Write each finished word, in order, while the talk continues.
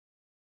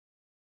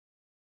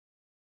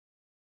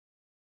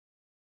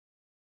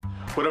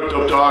What up,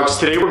 dope dogs?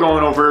 Today we're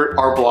going over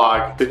our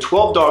blog, the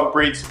 12 dog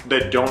breeds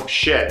that don't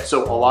shed.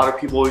 So a lot of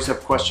people always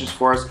have questions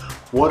for us.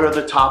 What are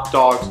the top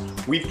dogs?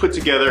 We've put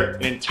together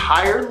an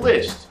entire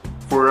list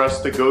for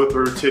us to go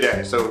through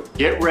today. So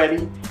get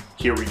ready,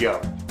 here we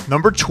go.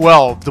 Number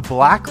 12, the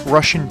Black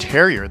Russian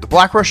Terrier. The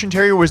Black Russian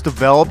Terrier was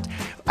developed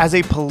as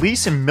a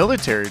police and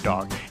military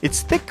dog.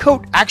 Its thick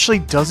coat actually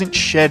doesn't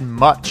shed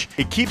much.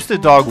 It keeps the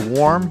dog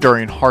warm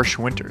during harsh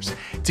winters.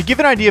 To give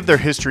an idea of their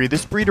history,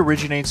 this breed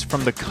originates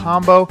from the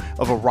combo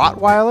of a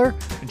Rottweiler,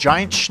 a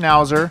giant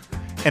Schnauzer,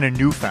 and a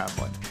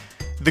Newfoundland.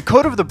 The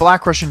coat of the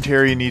Black Russian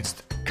Terrier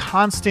needs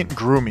constant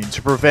grooming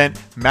to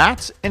prevent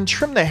mats and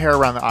trim the hair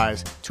around the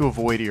eyes to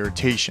avoid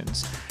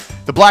irritations.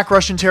 The Black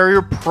Russian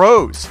Terrier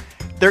pros.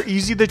 They're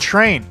easy to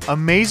train,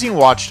 amazing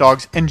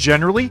watchdogs, and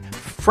generally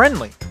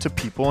friendly to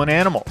people and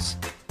animals.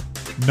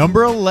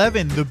 Number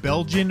 11, the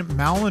Belgian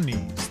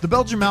Malinois. The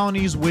Belgian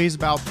Malinois weighs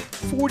about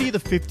 40 to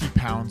 50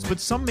 pounds, but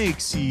some may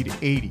exceed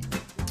 80.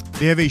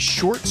 They have a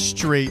short,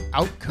 straight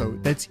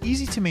outcoat that's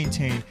easy to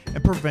maintain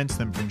and prevents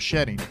them from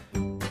shedding.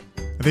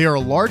 They are a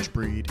large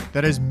breed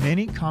that has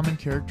many common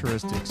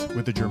characteristics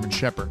with the German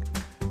Shepherd.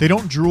 They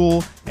don't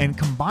drool, and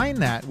combine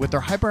that with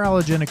their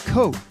hyperallergenic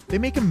coat, they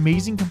make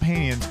amazing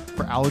companions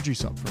for allergy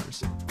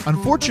sufferers.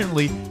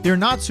 Unfortunately, they're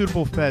not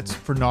suitable pets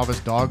for novice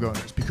dog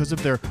owners because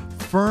of their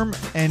firm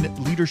and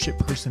leadership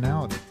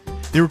personality.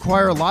 They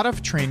require a lot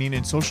of training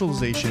and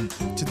socialization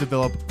to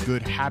develop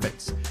good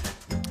habits.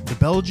 The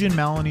Belgian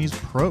Malinois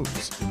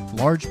pros,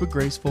 large but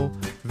graceful,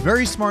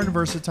 very smart and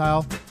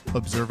versatile,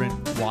 observant,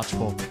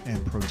 watchful,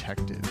 and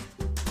protective.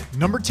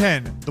 Number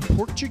 10, the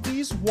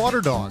Portuguese Water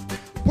Dog.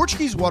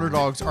 Portuguese water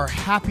dogs are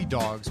happy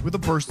dogs with a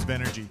burst of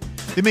energy.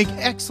 They make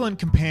excellent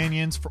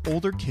companions for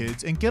older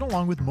kids and get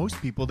along with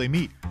most people they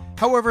meet.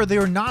 However, they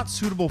are not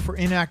suitable for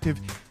inactive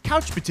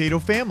couch potato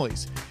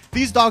families.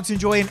 These dogs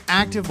enjoy an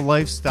active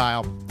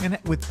lifestyle and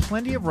with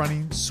plenty of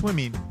running,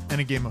 swimming,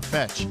 and a game of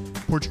fetch.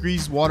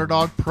 Portuguese water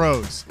dog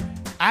pros.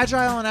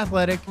 Agile and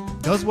athletic,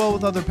 does well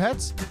with other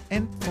pets,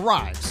 and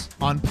thrives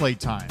on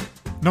playtime.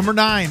 Number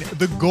 9,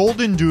 the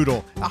Golden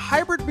Doodle. A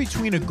hybrid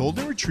between a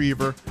golden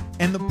retriever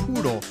and the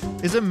poodle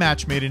is a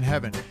match made in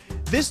heaven.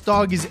 This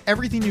dog is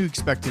everything you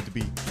expect it to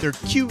be. They're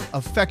cute,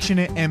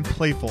 affectionate, and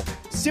playful,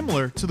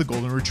 similar to the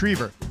golden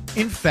retriever.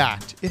 In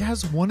fact, it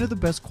has one of the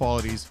best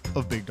qualities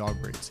of big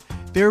dog breeds.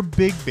 They're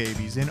big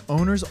babies, and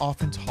owners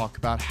often talk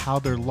about how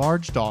their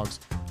large dogs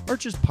are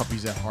just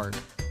puppies at heart.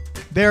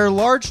 They are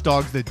large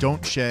dogs that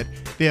don't shed.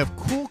 They have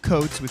cool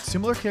coats with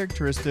similar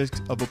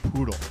characteristics of a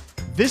poodle.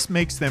 This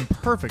makes them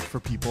perfect for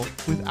people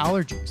with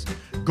allergies.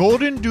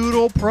 Golden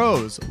Doodle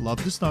pros.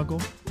 Love to snuggle,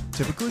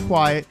 typically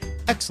quiet,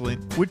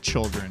 excellent with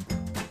children.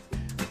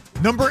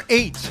 Number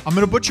 8. I'm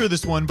going to butcher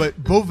this one,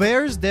 but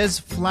Beauvais des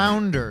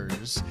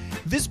Flanders.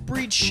 This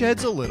breed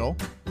sheds a little,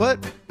 but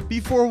be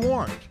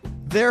forewarned.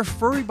 Their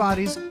furry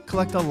bodies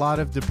collect a lot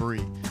of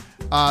debris.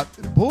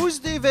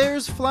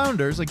 Beauvais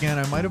Flanders, again,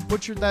 I might have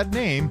butchered that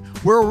name,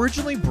 were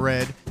originally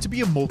bred to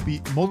be a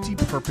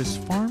multi-purpose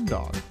farm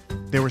dog.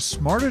 They were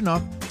smart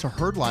enough to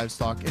herd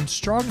livestock and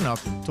strong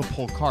enough to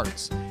pull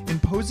carts,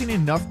 imposing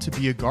enough to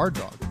be a guard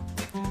dog.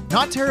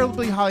 Not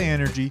terribly high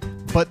energy,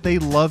 but they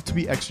love to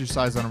be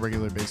exercised on a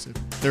regular basis.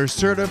 They're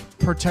assertive,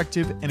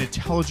 protective, and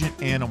intelligent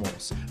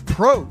animals.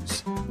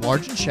 Pros,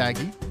 large and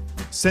shaggy,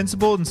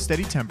 sensible and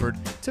steady-tempered,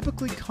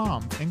 typically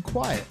calm and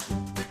quiet.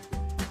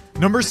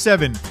 Number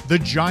 7, the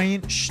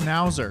Giant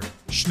Schnauzer.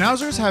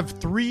 Schnauzers have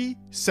 3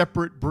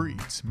 separate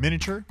breeds,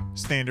 miniature,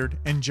 standard,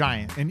 and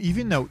giant, and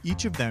even though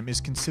each of them is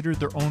considered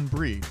their own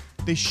breed,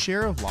 they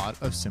share a lot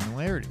of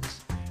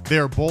similarities. They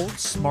are bold,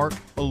 smart,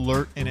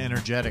 alert, and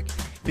energetic.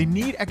 They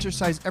need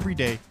exercise every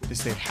day to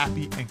stay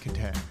happy and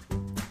content.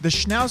 The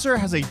Schnauzer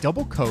has a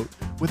double coat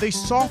with a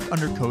soft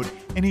undercoat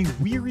and a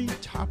wiry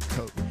top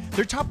coat.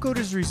 Their top coat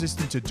is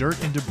resistant to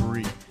dirt and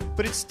debris,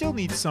 but it still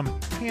needs some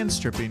hand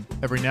stripping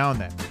every now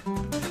and then.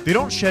 They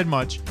don't shed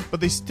much, but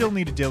they still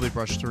need a daily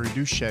brush to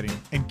reduce shedding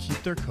and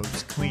keep their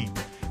coats clean.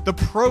 The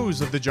pros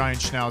of the Giant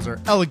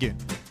Schnauzer: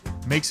 elegant,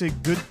 makes a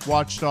good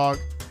watchdog,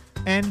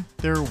 and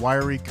their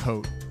wiry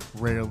coat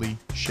rarely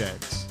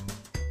sheds.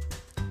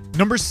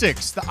 Number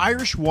 6, the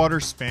Irish Water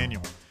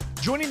Spaniel.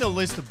 Joining the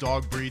list of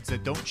dog breeds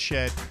that don't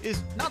shed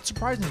is, not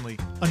surprisingly,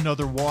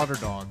 another water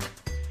dog.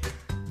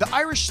 The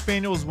Irish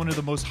Spaniel is one of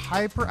the most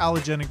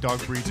hyperallergenic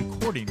dog breeds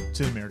according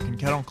to the American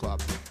Kennel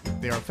Club.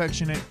 They are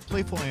affectionate,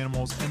 playful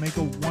animals and make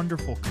a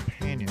wonderful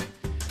companion.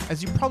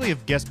 As you probably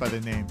have guessed by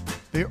the name,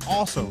 they are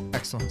also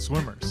excellent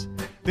swimmers.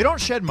 They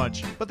don't shed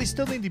much, but they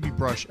still need to be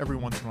brushed every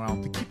once in a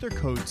while to keep their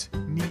coats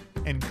neat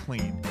and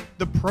clean.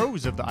 The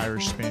pros of the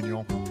Irish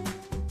Spaniel: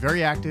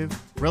 very active,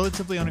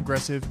 relatively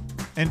unaggressive,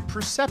 and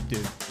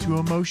perceptive to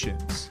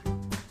emotions.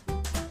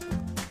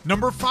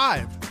 Number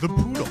 5, the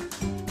Poodle.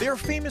 They are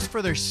famous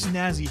for their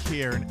snazzy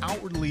hair and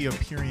outwardly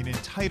appearing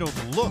entitled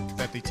look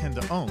that they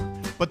tend to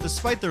own, but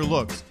despite their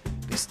looks,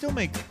 they still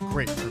make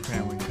great for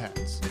family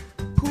pets.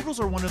 Poodles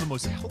are one of the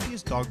most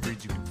healthiest dog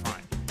breeds you can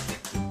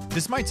find.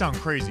 This might sound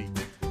crazy,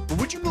 but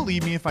would you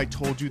believe me if I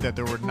told you that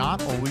they were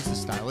not always the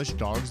stylish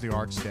dogs they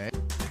are today?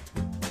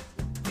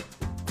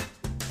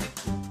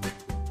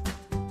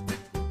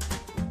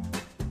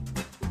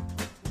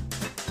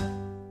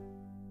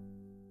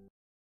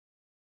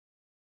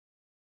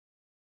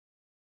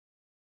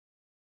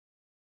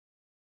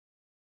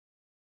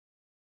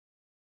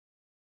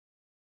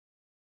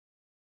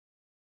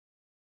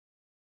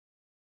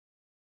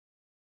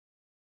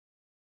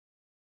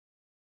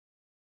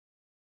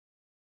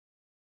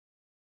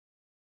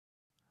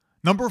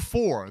 Number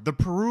 4, the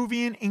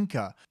Peruvian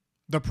Inca.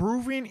 The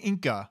Peruvian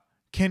Inca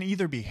can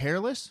either be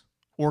hairless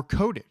or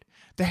coated.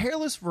 The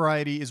hairless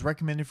variety is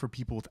recommended for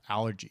people with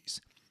allergies.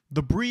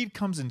 The breed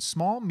comes in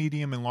small,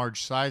 medium, and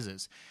large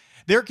sizes.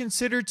 They're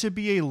considered to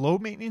be a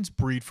low-maintenance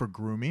breed for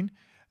grooming.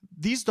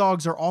 These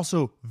dogs are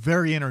also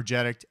very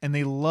energetic and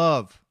they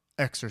love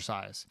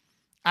exercise.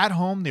 At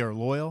home, they are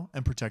loyal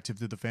and protective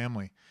to the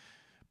family.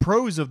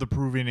 Pros of the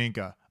Peruvian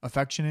Inca: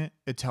 affectionate,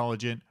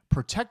 intelligent,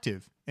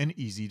 protective, and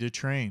easy to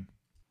train.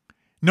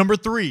 Number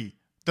 3,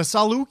 the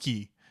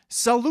Saluki.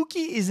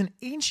 Saluki is an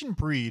ancient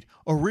breed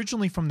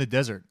originally from the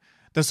desert.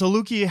 The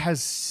Saluki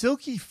has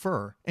silky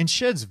fur and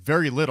sheds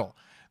very little.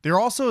 They're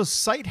also a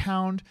sight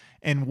hound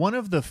and one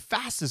of the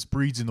fastest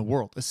breeds in the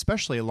world,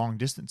 especially at long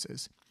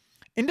distances.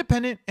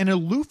 Independent and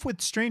aloof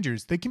with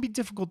strangers, they can be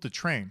difficult to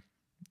train.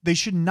 They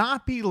should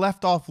not be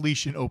left off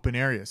leash in open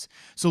areas.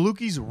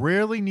 Salukis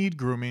rarely need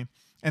grooming,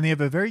 and they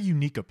have a very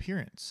unique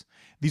appearance.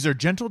 These are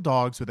gentle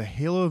dogs with a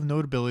halo of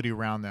notability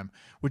around them,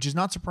 which is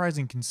not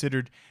surprising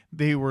considered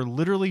they were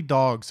literally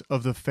dogs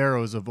of the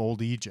pharaohs of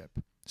old Egypt.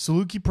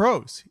 Saluki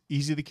pros: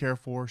 easy to care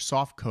for,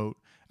 soft coat,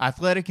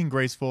 athletic and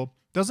graceful,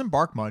 doesn't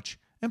bark much,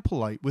 and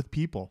polite with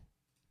people.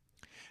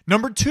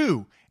 Number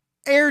 2,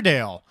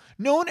 Airedale.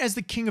 Known as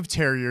the king of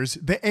terriers,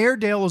 the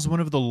Airedale is one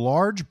of the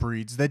large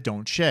breeds that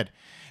don't shed.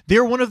 They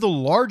are one of the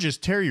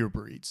largest terrier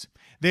breeds.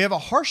 They have a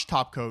harsh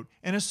top coat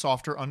and a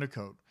softer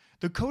undercoat.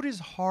 The coat is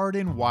hard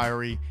and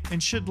wiry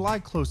and should lie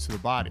close to the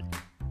body.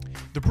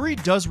 The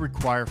breed does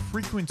require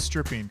frequent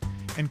stripping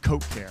and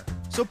coat care,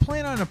 so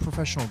plan on a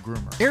professional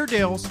groomer.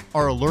 Airedales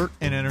are alert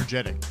and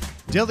energetic.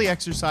 Daily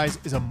exercise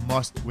is a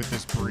must with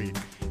this breed.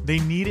 They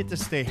need it to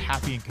stay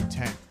happy and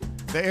content.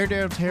 The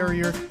Airedale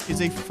Terrier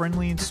is a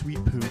friendly and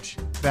sweet pooch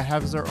that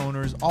has their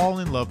owners all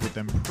in love with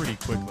them pretty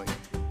quickly.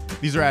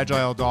 These are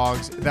agile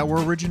dogs that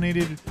were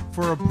originated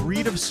for a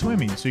breed of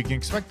swimming, so you can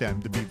expect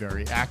them to be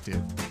very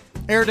active.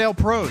 Airedale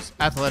pros: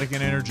 athletic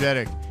and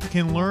energetic,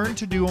 can learn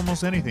to do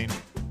almost anything,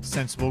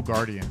 sensible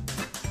guardian.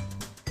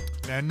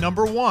 And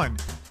number 1,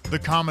 the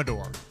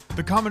Commodore.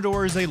 The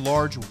Commodore is a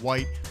large,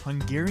 white,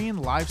 Hungarian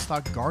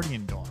livestock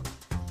guardian dog.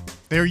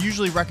 They are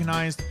usually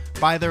recognized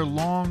by their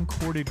long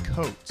corded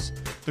coats.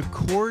 The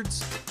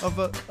cords of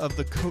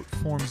the coat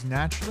forms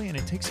naturally, and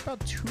it takes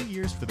about 2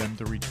 years for them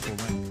to reach full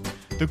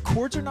length. The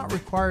cords are not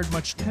required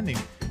much tending,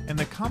 and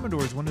the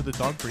Commodore is one of the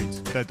dog breeds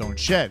that don't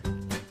shed.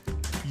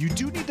 You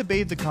do need to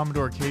bathe the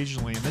Commodore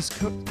occasionally, and this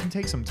can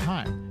take some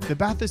time. The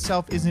bath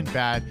itself isn't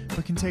bad,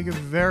 but can take a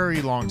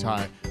very long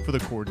time for the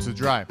cords to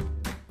dry.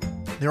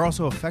 They're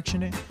also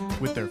affectionate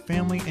with their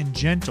family and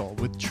gentle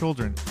with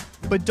children,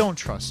 but don't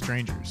trust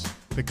strangers.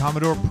 The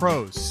Commodore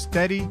pros: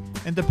 steady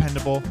and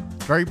dependable,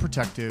 very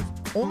protective,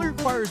 only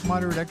requires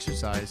moderate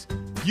exercise,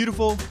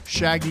 beautiful,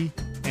 shaggy,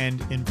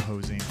 and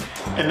imposing.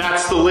 And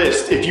that's the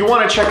list. If you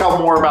want to check out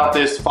more about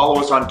this, follow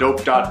us on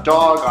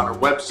dope.dog on our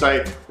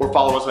website or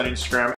follow us on Instagram